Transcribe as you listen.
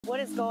What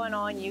is going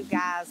on, you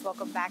guys?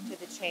 Welcome back to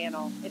the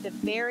channel. At the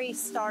very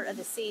start of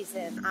the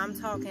season, I'm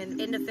talking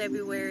end of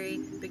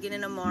February,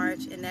 beginning of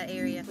March, in that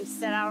area, we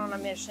set out on a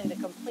mission to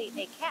complete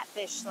a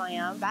catfish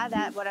slam. By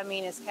that, what I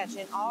mean is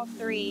catching all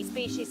 3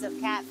 species of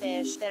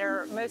catfish that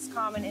are most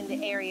common in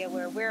the area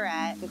where we're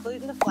at,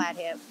 including the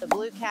flathead, the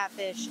blue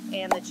catfish,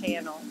 and the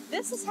channel.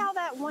 This is how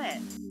that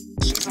went.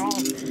 She's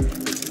on.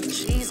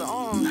 She's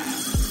on.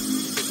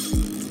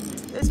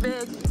 It's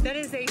big. That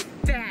is a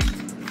fat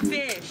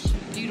fish.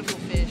 Beautiful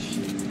fish.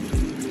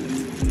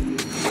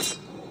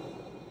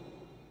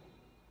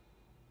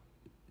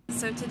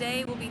 So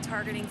today we'll be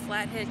targeting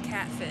flathead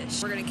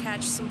catfish. We're gonna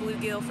catch some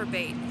bluegill for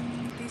bait.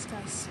 These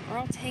guys are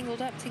all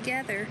tangled up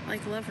together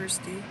like lovers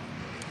do.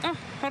 Oh,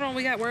 hold on,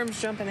 we got worms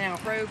jumping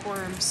out. Rogue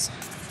worms.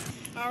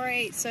 All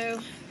right, so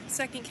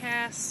second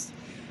cast,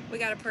 we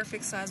got a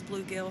perfect size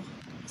bluegill.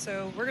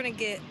 So we're gonna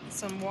get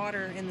some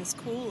water in this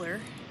cooler.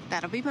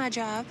 That'll be my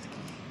job.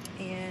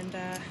 And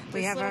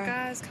we have our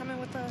guys coming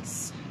with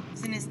us.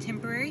 It's in his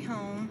temporary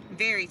home,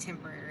 very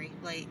temporary,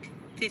 like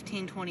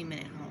 15-20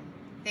 minute home.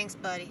 Thanks,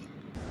 buddy.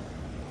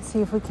 See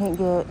if we can't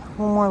get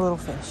one more little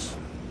fish.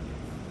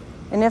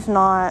 And if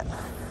not,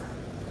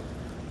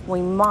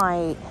 we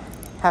might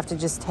have to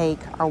just take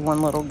our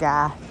one little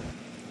guy.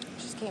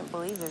 Just can't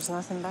believe there's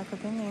nothing back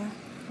up in there.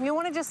 You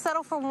want to just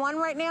settle for one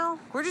right now?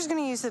 We're just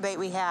going to use the bait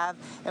we have,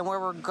 and where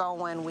we're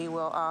going, we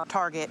will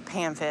target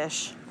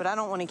panfish. But I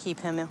don't want to keep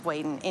him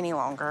waiting any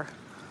longer.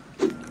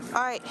 All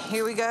right,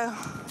 here we go.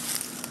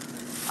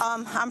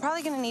 I'm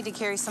probably going to need to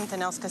carry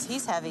something else because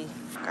he's heavy.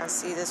 Guys,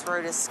 see, this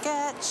road is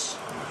sketch.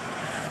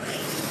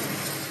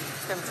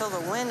 You can feel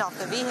the wind off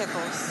the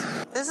vehicles.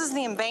 This is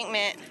the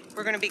embankment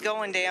we're going to be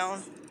going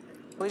down.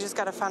 We just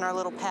got to find our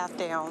little path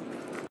down.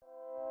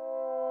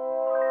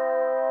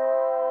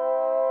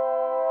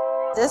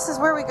 This is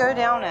where we go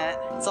down at.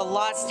 It's a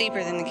lot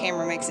steeper than the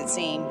camera makes it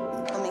seem.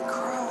 Let me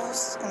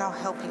cross, and I'll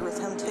help you with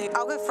him too.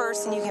 I'll go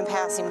first, and you can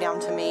pass him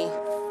down to me.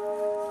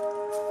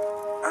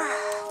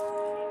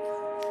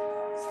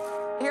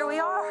 Here we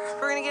are.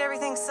 We're gonna get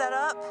everything set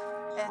up,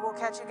 and we'll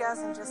catch you guys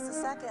in just a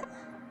second.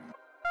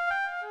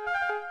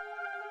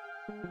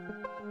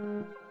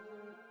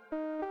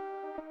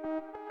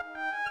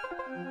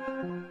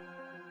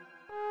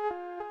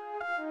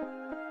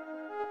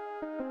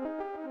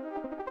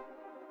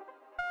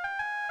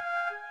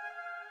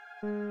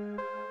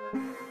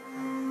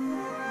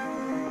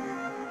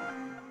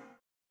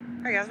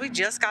 All right, guys, we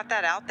just got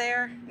that out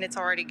there, and it's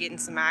already getting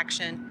some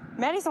action.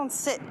 Maddie's on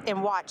sit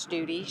and watch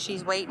duty.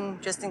 She's waiting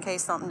just in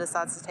case something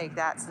decides to take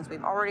that, since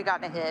we've already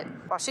gotten a hit.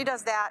 While she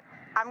does that,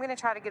 I'm gonna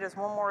try to get us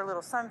one more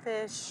little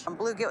sunfish,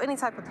 bluegill, any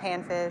type of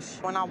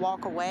panfish. When I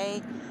walk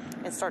away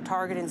and start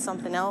targeting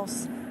something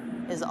else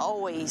is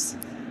always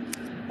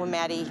when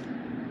Maddie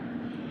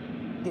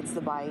gets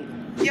the bite.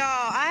 Y'all,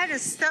 I had to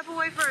step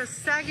away for a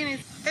second,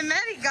 and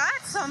Maddie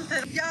got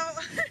something. Y'all,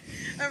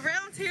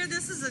 around here,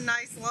 this is a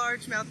nice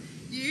largemouth.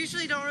 You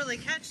usually don't really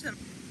catch them.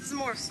 This is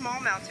more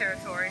smallmouth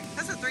territory.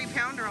 That's a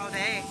 3-pounder all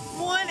day.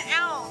 1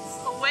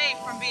 ounce away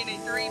from being a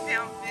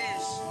 3-pound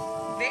fish.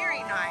 Very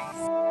nice.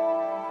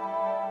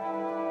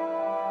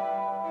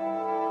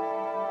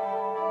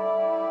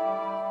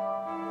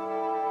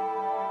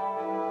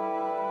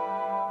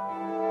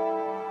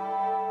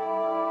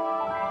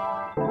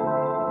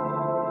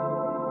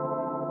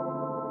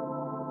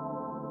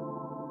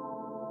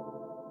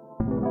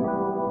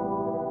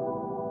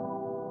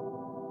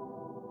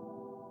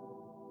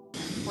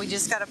 We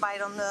just got a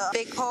bite on the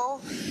big pole,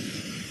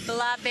 the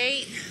live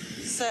bait.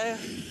 So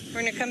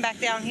we're gonna come back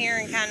down here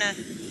and kind of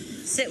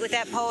sit with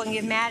that pole and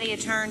give Maddie a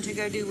turn to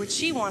go do what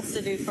she wants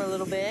to do for a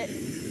little bit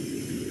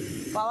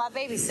while I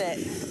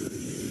babysit.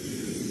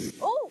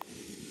 Oh,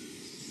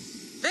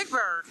 big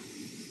bird.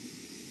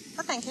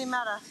 That thing came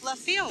out of left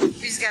field. We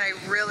just got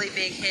a really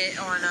big hit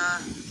on,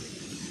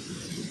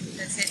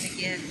 that's hitting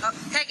again. Oh,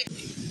 take it.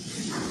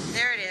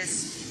 There it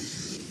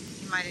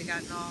is. He might have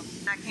gotten off.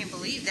 I can't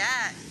believe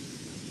that.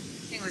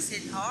 It was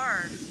hitting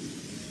hard.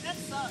 That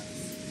sucks.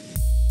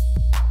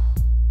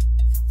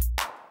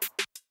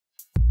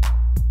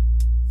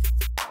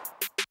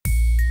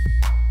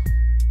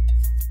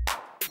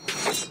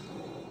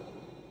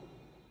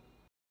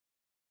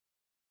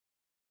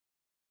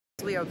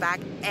 We are back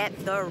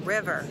at the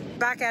river.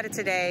 Back at it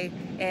today,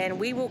 and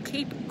we will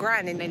keep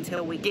grinding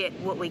until we get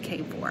what we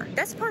came for.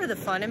 That's part of the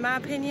fun, in my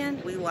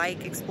opinion. We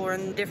like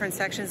exploring different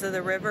sections of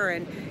the river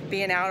and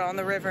being out on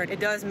the river. It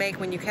does make,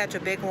 when you catch a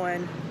big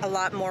one, a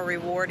lot more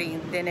rewarding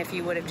than if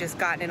you would have just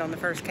gotten it on the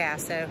first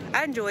cast. So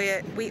I enjoy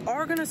it. We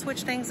are gonna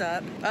switch things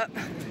up.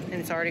 And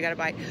it's already got a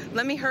bite.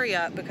 Let me hurry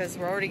up because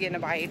we're already getting a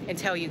bite and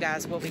tell you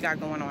guys what we got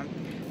going on.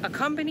 A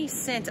company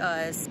sent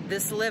us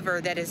this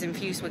liver that is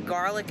infused with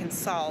garlic and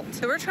salt.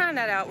 So we're trying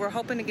that out. We're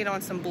hoping to get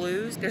on some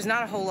blues. There's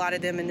not a whole lot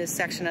of them in this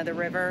section of the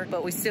river,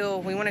 but we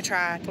want to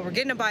try. But we're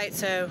getting a bite,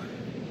 so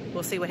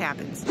we'll see what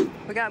happens.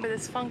 We got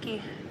this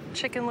funky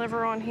chicken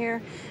liver on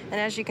here, and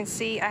as you can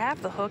see, I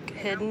have the hook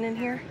hidden in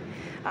here,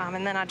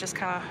 and then I just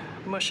kind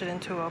of mush it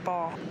into a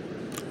ball.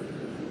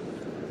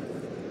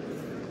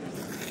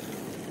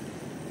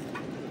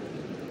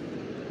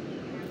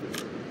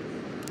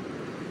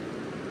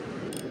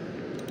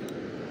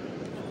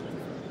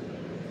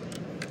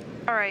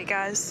 All right,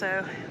 guys,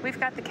 so we've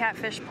got the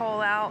catfish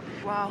pole out.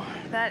 Wow,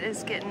 that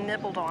is getting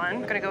nibbled on.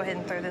 I'm gonna go ahead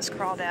and throw this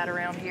crawdad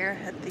around here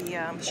at the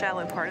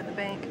shallow part of the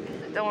bank.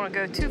 Don't want to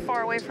go too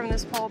far away from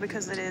this pole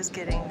because it is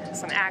getting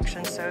some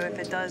action, so if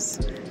it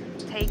does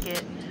take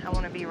it, I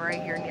want to be right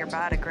here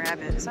nearby to grab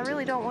it, because I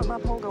really don't want my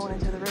pole going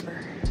into the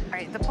river. All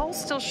right, the pole's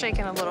still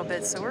shaking a little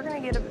bit, so we're gonna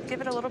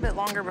give it a little bit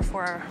longer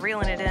before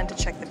reeling it in to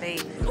check the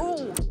bait.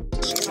 Oh,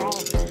 she's on.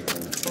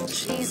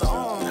 She's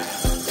on.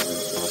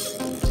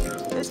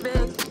 It's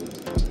big.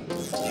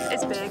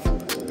 It's big.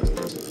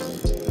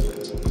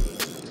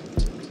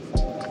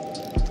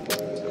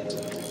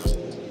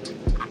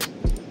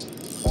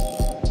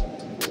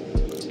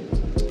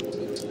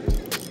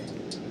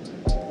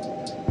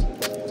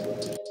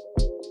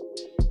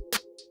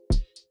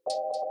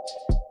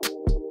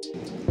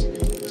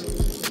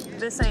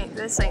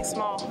 This ain't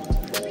small.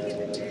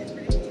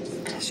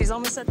 She's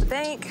almost at the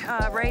bank.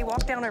 Ray,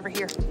 walk down over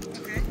here.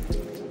 Okay.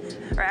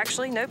 Or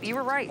actually, nope, you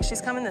were right.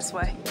 She's coming this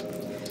way.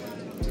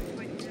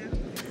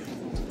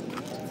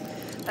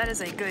 That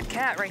is a good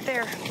cat right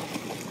there.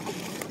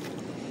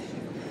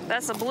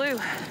 That's a blue.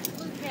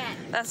 Cat.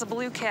 That's a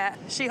blue cat.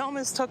 She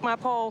almost took my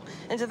pole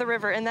into the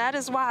river, and that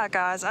is why,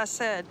 guys, I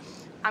said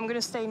I'm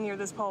gonna stay near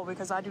this pole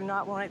because I do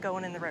not want it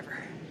going in the river.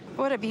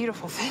 What a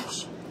beautiful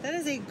fish. That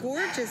is a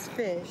gorgeous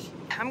fish.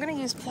 I'm gonna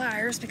use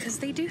pliers because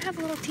they do have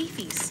little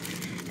teethies,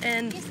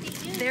 and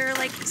they're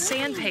like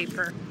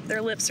sandpaper.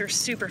 Their lips are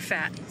super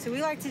fat. So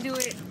we like to do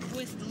it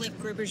with lip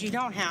grippers. You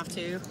don't have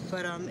to,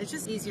 but it's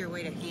just an easier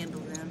way to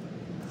handle them.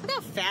 Look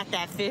how fat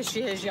that fish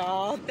is,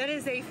 y'all. That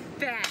is a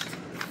fat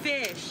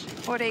fish.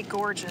 What a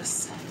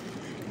gorgeous,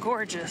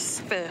 gorgeous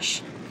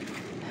fish.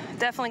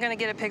 Definitely gonna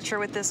get a picture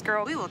with this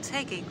girl. We will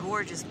take a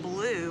gorgeous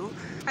blue.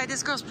 All right,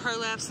 this girl's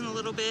prolapsing a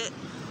little bit,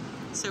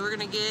 so we're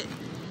gonna get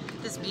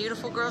this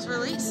beautiful girl's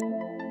release. All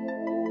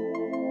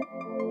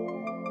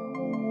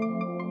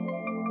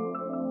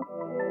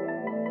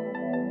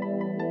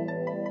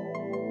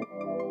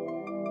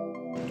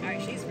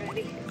right, she's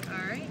ready.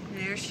 All right,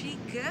 there she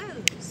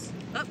goes.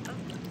 Oh,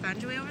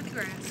 found your way over the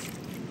grass.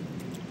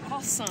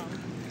 Awesome.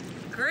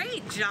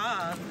 Great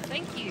job.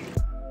 Thank you.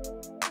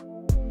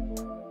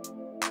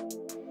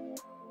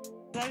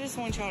 I just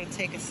want y'all to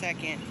take a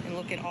second and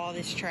look at all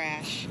this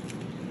trash.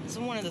 This is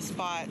one of the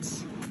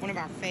spots, one of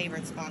our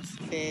favorite spots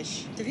to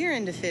fish. If you're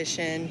into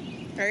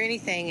fishing or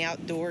anything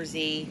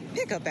outdoorsy,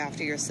 pick up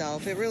after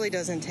yourself. It really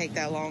doesn't take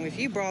that long. If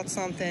you brought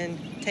something,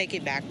 take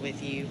it back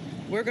with you.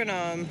 We're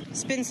gonna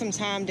spend some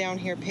time down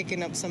here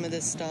picking up some of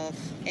this stuff,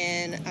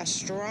 and I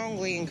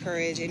strongly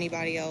encourage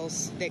anybody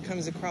else that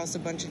comes across a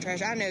bunch of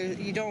trash. I know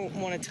you don't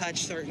want to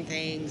touch certain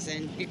things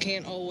and you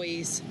can't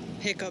always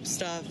pick up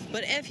stuff,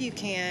 but if you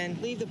can,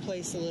 leave the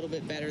place a little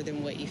bit better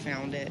than what you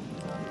found it.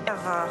 We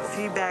have a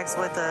few bags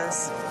with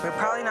us. We're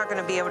probably not going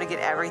to be able to get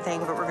everything,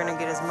 but we're going to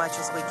get as much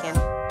as we can.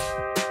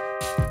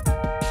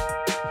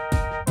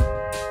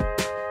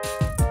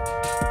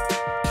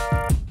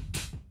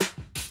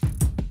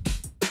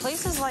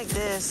 Places like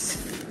this,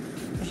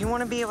 if you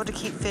want to be able to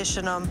keep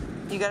fishing them,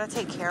 you got to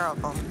take care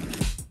of them.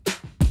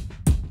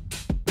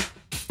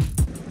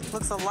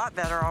 Looks a lot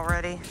better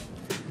already.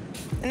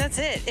 And that's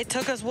it. It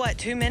took us, what,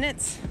 2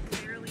 minutes?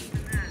 Barely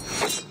even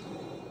that.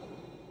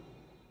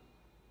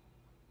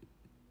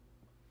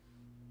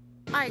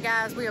 All right,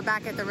 guys, we are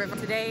back at the river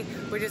today.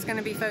 We're just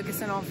gonna be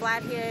focusing on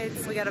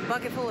flatheads. We got a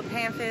bucket full of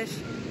panfish.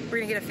 We're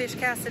gonna get a fish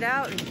casted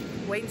out and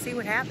wait and see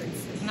what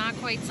happens. It's not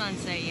quite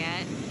sunset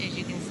yet, as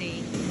you can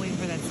see. Waiting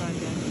for that sun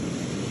to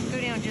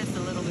go down just a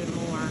little bit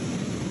more.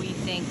 We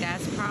think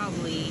that's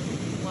probably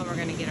when we're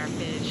gonna get our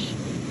fish.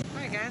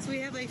 All right, guys, we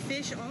have a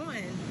fish on.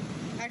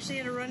 I actually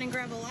had to run and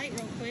grab a light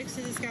real quick,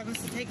 so this guy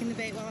must have taken the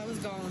bait while I was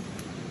gone.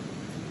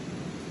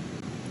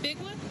 Big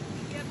one?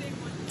 Yeah, big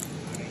one.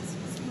 All right, so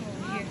let's come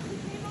over here.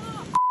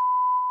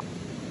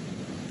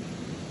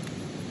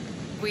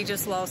 We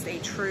just lost a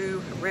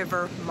true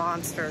river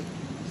monster.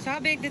 So how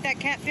big did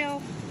that cat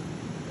feel?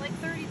 Like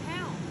 30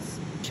 pounds.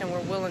 And we're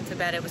willing to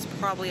bet it was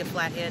probably a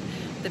flathead.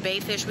 The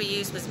bait fish we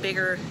used was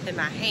bigger than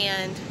my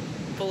hand,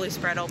 fully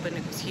spread open.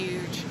 It was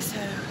huge. So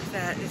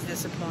that is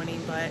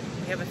disappointing, but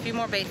we have a few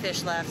more bait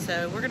fish left,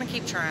 so we're gonna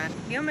keep trying.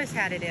 We almost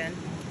had it in.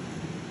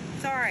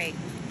 It's all right.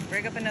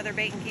 Rig up another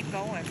bait and keep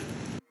going.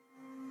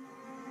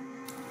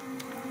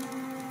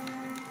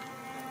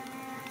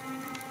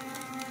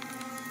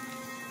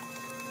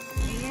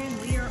 And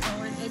we are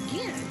on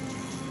again.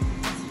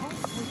 Let's hope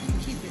we can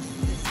keep it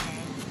this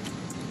time.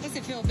 Does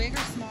it feel big or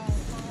small?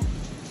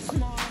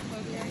 Small,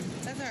 okay.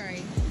 That's all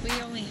right. We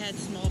only had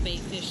small bait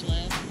fish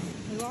left.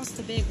 We lost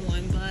the big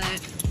one, but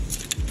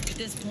at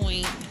this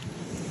point,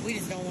 we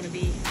just don't want to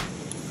be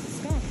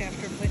skunked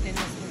after putting in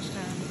this much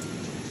time.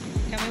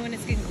 Tell me when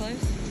it's getting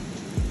close.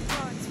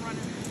 Oh, it's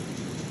running.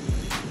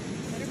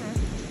 Let it run.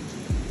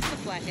 It's a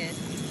flathead.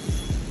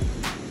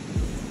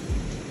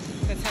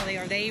 That's how they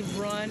are. They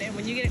run, and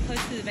when you get it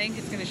close to the bank,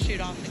 it's going to shoot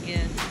off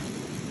again.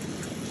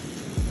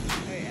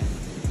 Oh, yeah.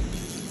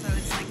 So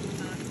it's like,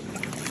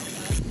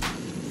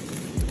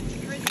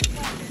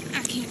 I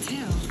can't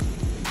tell.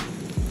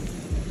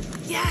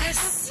 yes!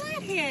 That's a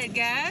flathead,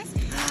 guys.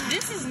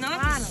 This is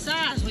not the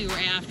size we were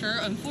after.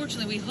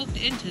 Unfortunately, we hooked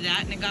into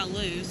that and it got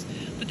loose.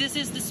 But this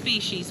is the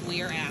species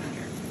we are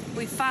after.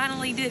 We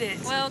finally did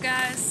it. Well,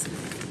 guys,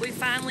 we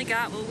finally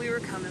got what we were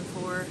coming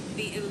for.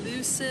 The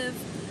elusive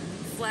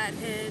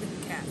flathead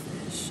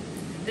catfish.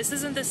 This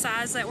isn't the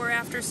size that we're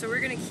after, so we're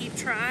gonna keep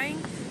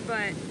trying,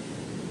 but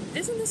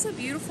isn't this a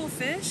beautiful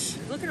fish?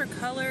 Look at her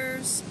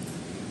colors.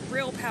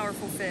 Real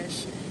powerful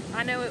fish.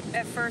 I know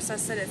at first I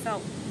said it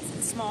felt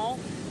small,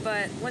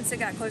 but once it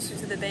got closer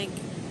to the bank,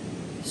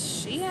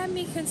 she had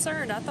me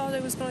concerned. I thought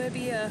it was going to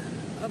be a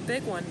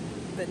big one,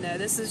 but no,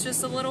 this is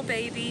just a little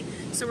baby.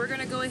 So we're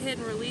going to go ahead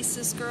and release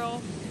this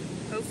girl.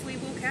 Hopefully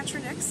we'll catch her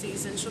next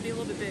season. She'll be a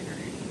little bit bigger.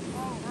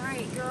 All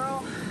right,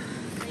 girl.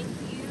 Thank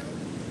you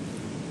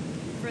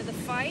for the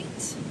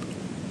fight.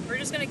 We're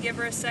just going to give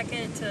her a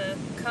second to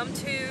come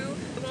to.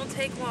 It won't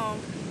take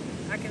long.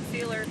 I can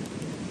feel her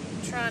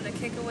trying to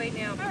kick away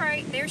now. All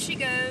right, there she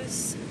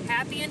goes.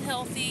 Happy and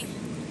healthy.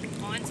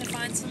 On to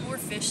find some more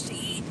fish to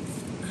eat.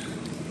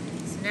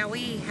 So now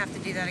we have to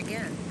do that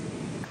again.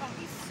 Oh,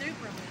 he's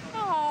super little.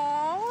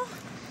 Aww.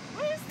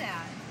 What is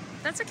that?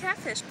 That's a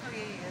catfish. Oh,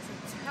 yeah,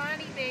 it's a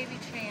tiny baby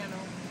channel.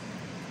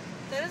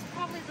 That is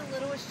probably the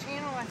littlest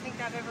channel I think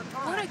I've ever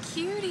caught. What a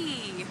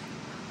cutie.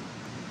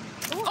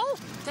 Ooh. Oh,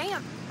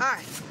 damn. All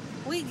right,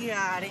 we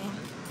got him.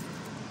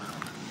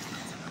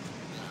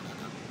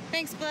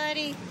 Thanks,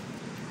 buddy.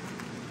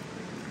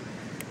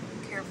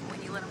 Careful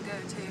when you let him go,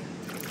 too.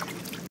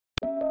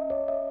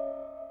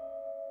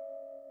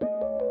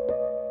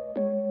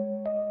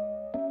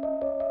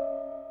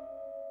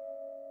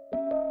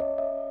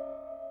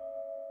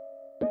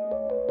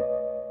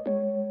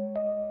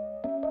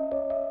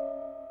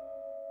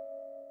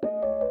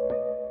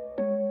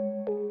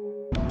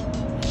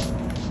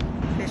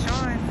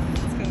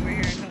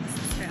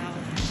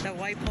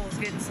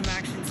 Getting some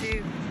action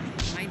too.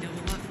 I know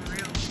a lot for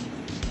real.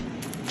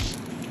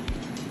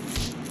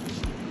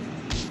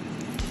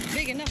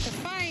 Big enough to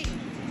fight.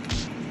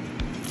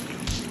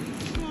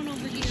 Come on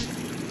over here.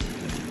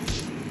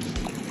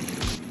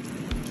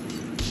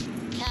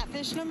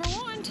 Catfish number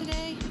 1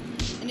 today.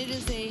 And it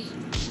is a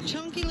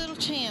chunky little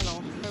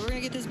channel. But we're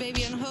gonna get this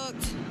baby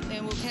unhooked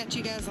and we'll catch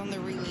you guys on the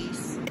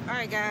release. All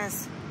right,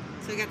 guys.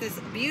 So we got this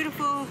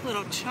beautiful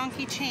little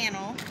chunky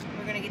channel.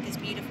 We're gonna get this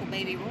beautiful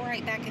baby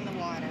right back in the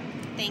water.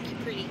 Thank you,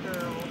 pretty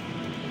girl.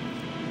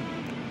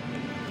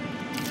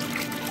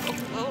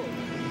 Oh,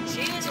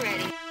 she was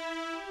ready.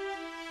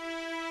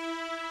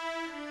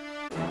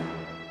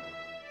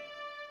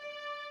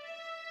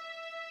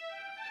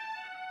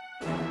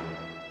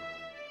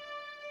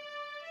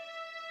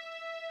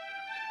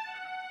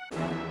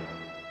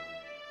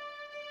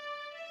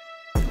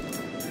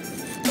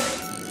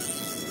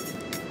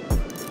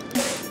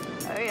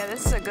 Oh yeah,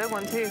 this is a good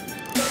one too.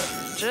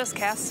 Just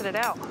casted it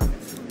out.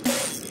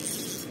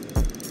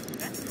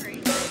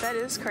 That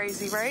is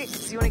crazy, right?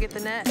 So you want to get the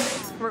net?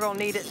 We're going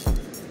to need it.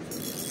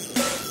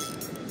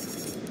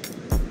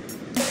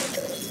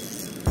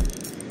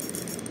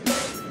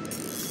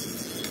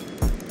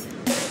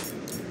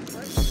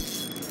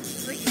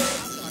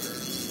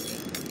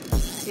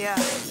 Yeah.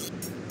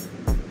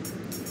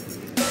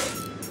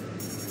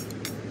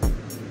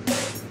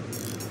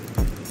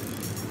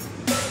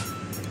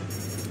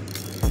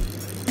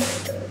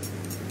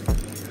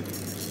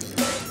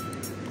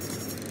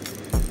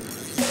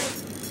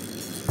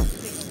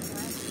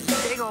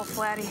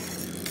 Flatty.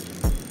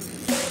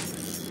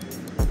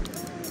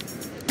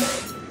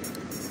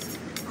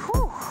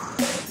 Whew.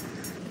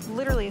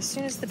 Literally, as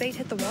soon as the bait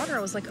hit the water, I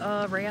was like,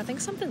 Ray, I think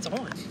something's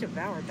on. She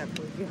devoured that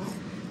bluegill.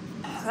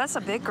 That's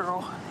a big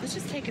girl. Let's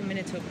just take a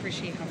minute to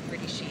appreciate how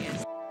pretty she is.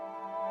 Look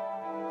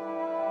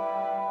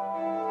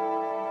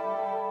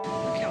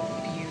how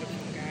beautiful,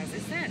 guys.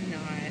 Is that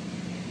not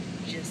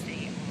just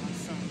a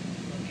awesome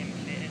looking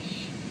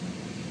fish?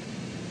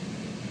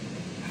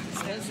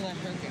 So let's let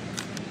her go.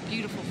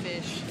 Beautiful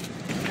fish.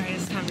 All right,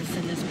 it's time to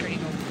send this pretty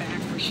girl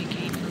back where she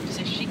came from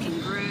so she can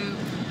grow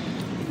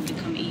and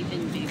become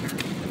even bigger.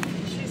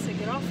 She said,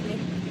 get off me.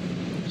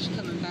 She's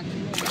coming back for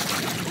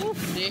more.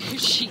 Oof, there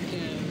she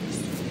goes.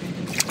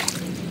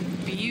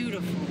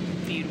 Beautiful,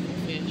 beautiful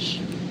fish.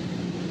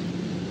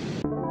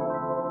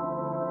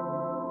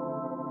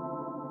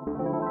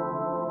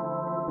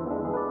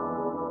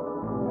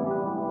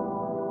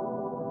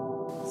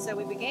 So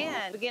we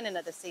began beginning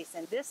of the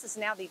season. This is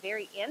now the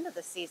very end of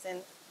the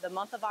season, the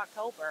month of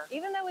October.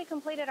 Even though we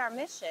completed our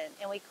mission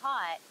and we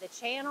caught the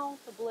channel,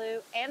 the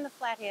blue, and the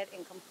flathead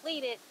and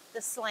completed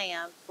the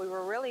slam, we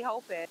were really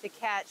hoping to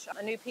catch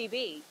a new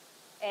PB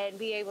and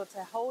be able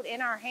to hold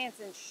in our hands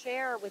and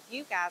share with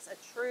you guys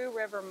a true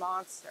river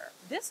monster.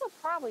 This will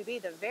probably be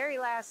the very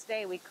last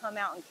day we come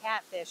out and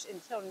catfish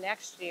until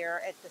next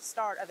year at the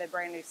start of a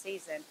brand new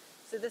season.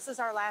 So this is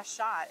our last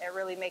shot at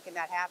really making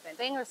that happen.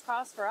 Fingers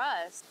crossed for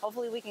us.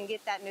 Hopefully we can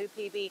get that new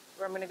PB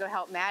where I'm gonna go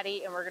help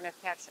Maddie and we're gonna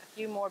catch a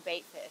few more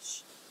bait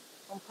fish.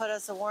 I'm gonna put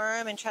us a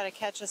worm and try to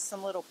catch us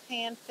some little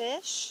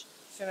panfish.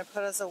 She's gonna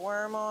put us a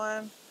worm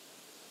on.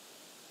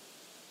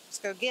 Let's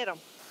go get them.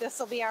 This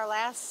will be our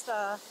last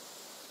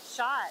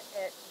shot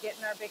at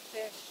getting our big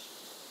fish.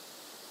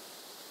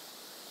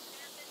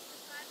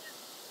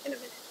 in a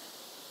minute.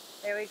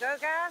 There we go,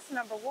 guys,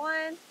 number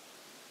one.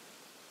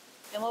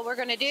 And what we're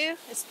gonna do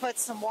is put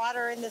some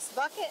water in this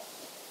bucket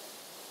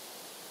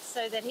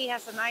so that he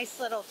has a nice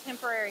little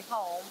temporary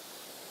home.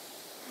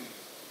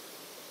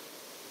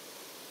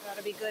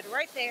 That'll be good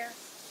right there.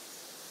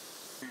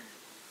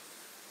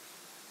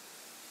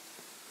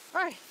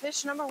 All right,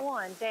 fish number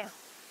one down.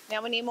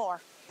 Now we need more.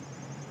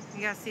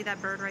 You guys see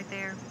that bird right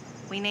there?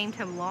 We named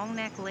him Long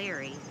Neck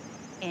Larry,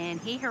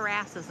 and he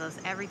harasses us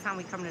every time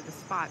we come to the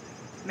spot.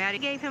 Maddie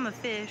gave him a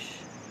fish,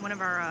 one of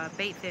our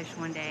bait fish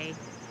one day,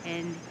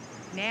 and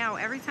now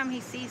every time he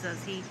sees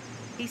us, he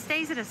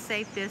stays at a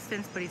safe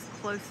distance, but he's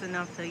close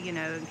enough to, you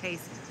know, in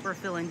case we're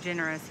feeling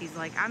generous. He's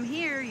like, I'm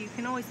here, you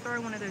can always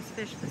throw one of those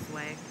fish this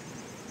way.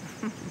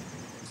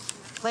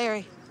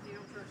 Larry.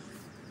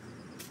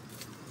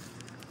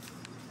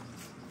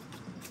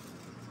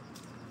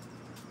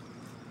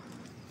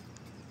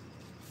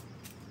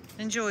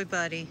 Enjoy,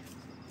 buddy.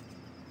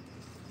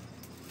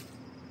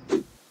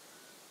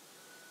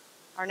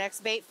 Our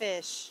next bait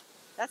fish.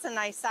 That's a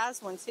nice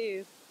size one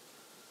too.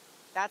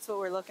 That's what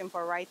we're looking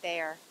for right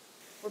there.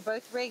 We're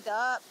both rigged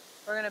up.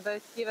 We're gonna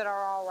both give it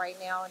our all right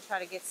now and try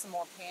to get some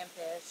more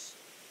panfish.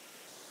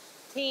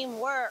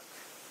 Teamwork.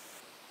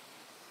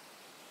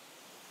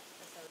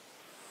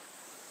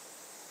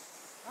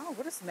 Oh,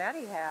 what does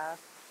Maddie have?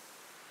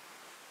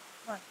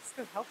 Come on, let's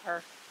go help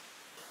her.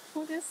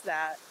 What is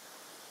that?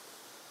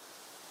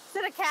 Is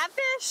it a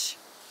catfish?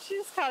 She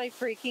just caught a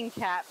freaking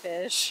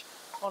catfish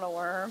on a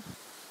worm.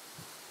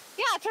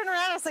 Yeah, I turned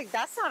around, I was like,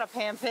 that's not a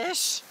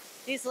panfish.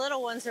 These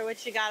little ones are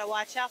what you gotta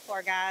watch out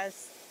for,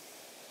 guys.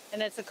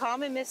 And it's a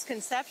common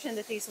misconception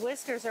that these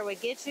whiskers are what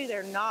get you.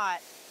 They're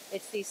not.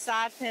 It's these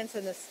side fins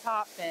and this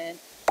top fin.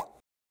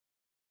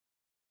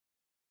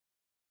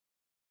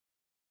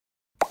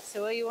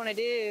 So what you wanna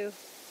do,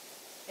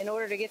 in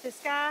order to get this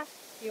guy,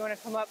 you wanna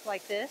come up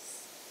like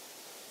this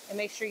and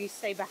make sure you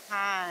stay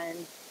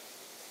behind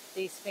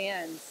these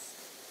fins.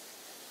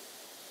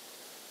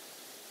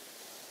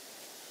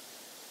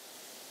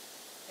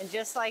 And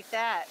just like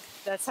that,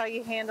 that's how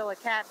you handle a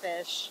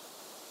catfish.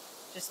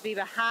 Just be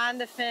behind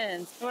the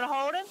fins. You want to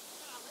hold him?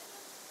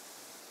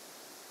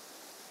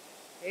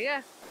 There you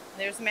go.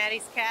 There's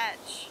Maddie's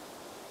catch.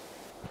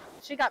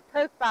 She got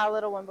poked by a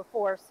little one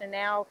before, so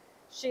now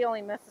she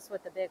only messes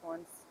with the big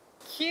ones.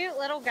 Cute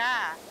little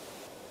guy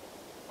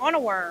on a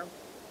worm.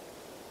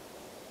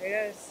 There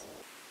he goes.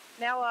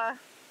 Now,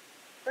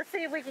 let's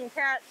see if we can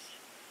catch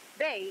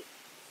bait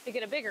to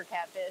get a bigger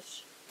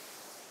catfish.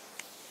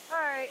 All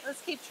right,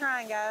 let's keep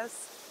trying,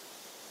 guys.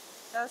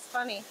 That was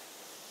funny.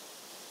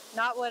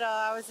 Not what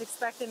I was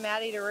expecting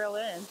Maddie to reel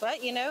in.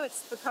 But, you know,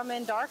 it's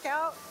becoming dark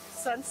out.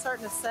 Sun's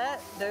starting to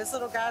set. Those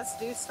little guys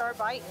do start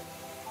biting.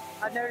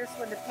 I've noticed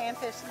when the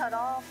panfish cut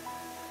off,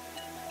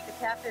 the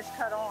catfish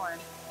cut on.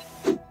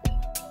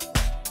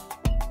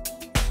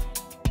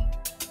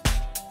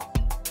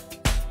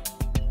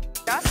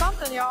 Got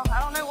something, y'all. I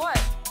don't know what.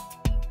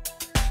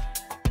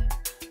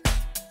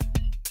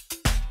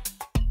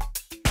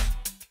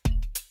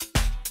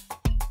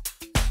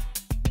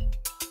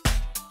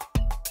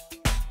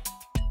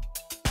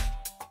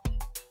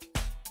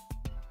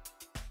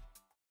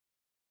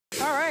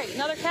 All right,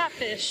 another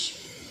catfish.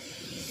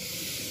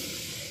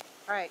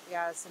 All right,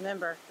 guys,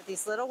 remember, with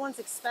these little ones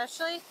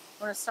especially,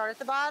 we're gonna start at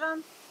the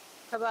bottom,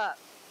 come up.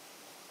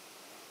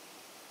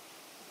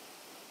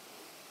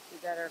 Be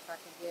better if I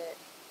can get.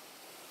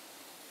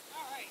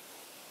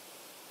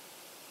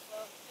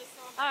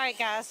 All right,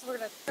 guys, we're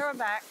gonna throw him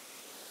back.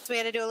 So we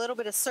had to do a little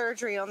bit of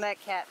surgery on that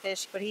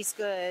catfish, but he's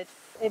good.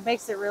 It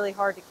makes it really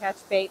hard to catch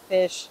bait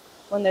fish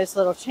when those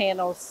little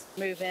channels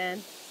move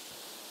in.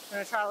 We're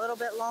gonna try a little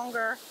bit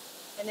longer,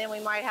 and then we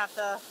might have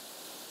to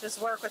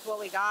just work with what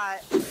we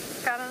got.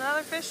 Got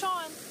another fish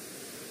on.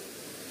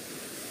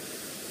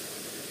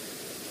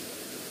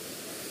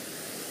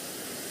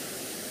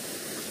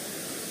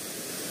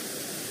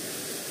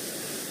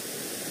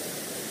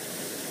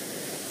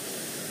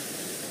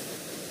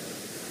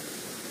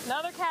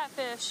 Another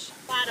catfish.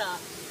 Slide up.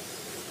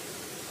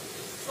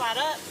 Slide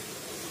up.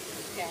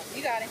 Okay,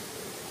 you got him.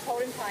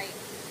 Hold him tight.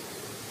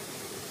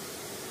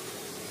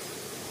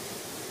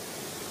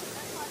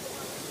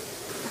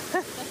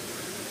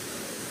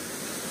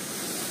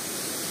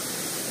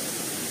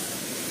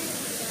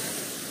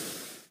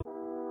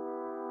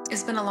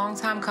 It's been a long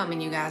time coming,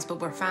 you guys, but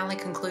we're finally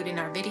concluding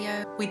our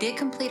video. We did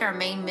complete our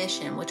main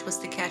mission, which was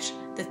to catch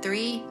the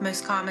 3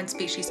 most common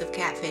species of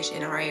catfish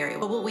in our area.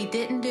 But what we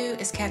didn't do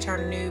is catch our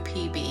new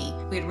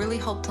PB. We had really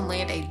hoped to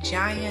land a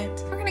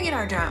giant. We're gonna get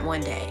our giant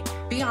one day.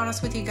 Be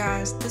honest with you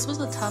guys, this was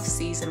a tough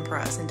season for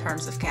us in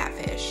terms of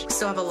catfish. We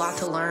still have a lot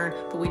to learn,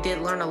 but we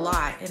did learn a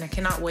lot, and I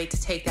cannot wait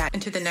to take that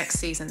into the next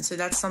season. So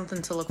that's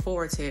something to look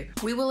forward to.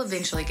 We will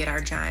eventually get our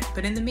giant,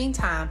 but in the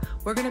meantime,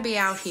 we're gonna be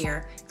out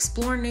here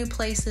exploring new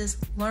places,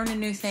 learning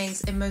new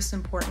things, and most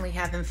importantly,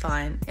 having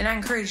fun. And I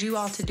encourage you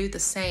all to do the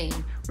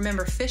same.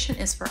 Remember, fishing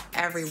is for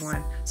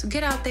everyone. So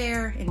get out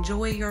there,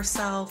 enjoy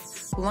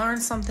yourself,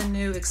 learn something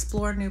new,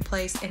 explore a new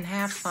place, and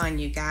have fun,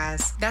 you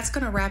guys. That's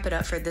gonna wrap it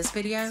up for this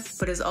video,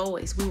 but as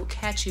always, we will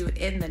catch you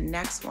in the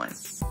next one.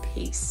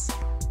 Peace.